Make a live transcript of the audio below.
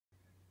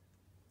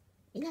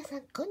皆さ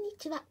んこんに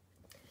ちは。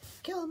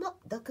今日も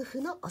読譜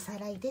のおさ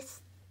らいで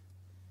す。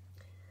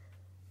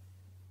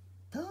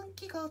トーン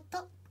記号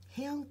と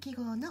ヘ音記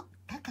号の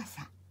高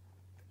さ、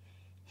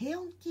ヘ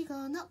音記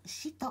号の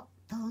しと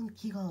トーン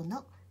記号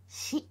の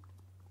し、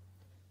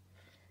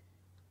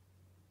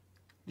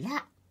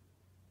ら、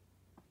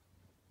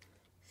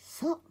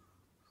そ、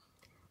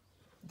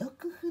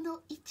読譜の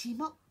位置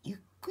もゆっ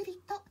く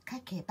りと書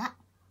けば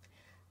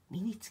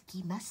身につ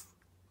きます。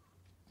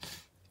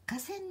下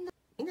線の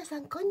皆さ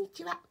んこんに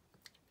ちは。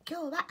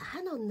今日は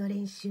ハノンの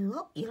練習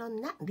をいろ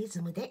んなリ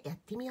ズムでやっ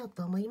てみよう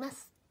と思いま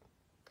す。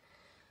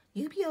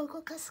指を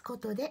動かすこ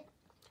とで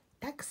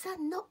たくさ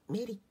んの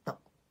メリット、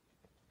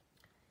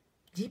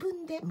自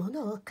分でも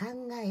のを考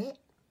え、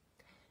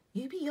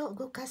指を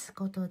動かす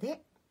こと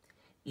で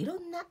いろ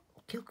んな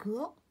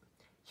曲を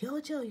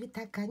表情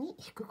豊かに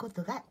弾くこ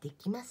とがで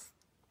きます。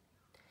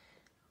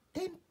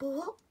テンポ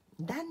を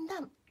だんだ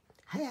ん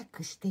速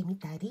くしてみ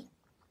たり、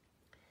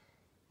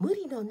無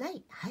理のな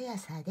い速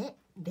さで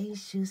練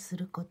習す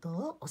ること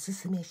をおす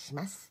すめし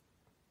ます。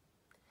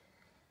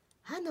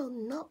ハノ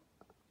ンの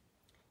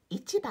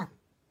1番、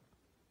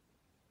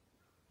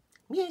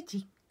ミュージ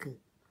ック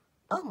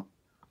オン。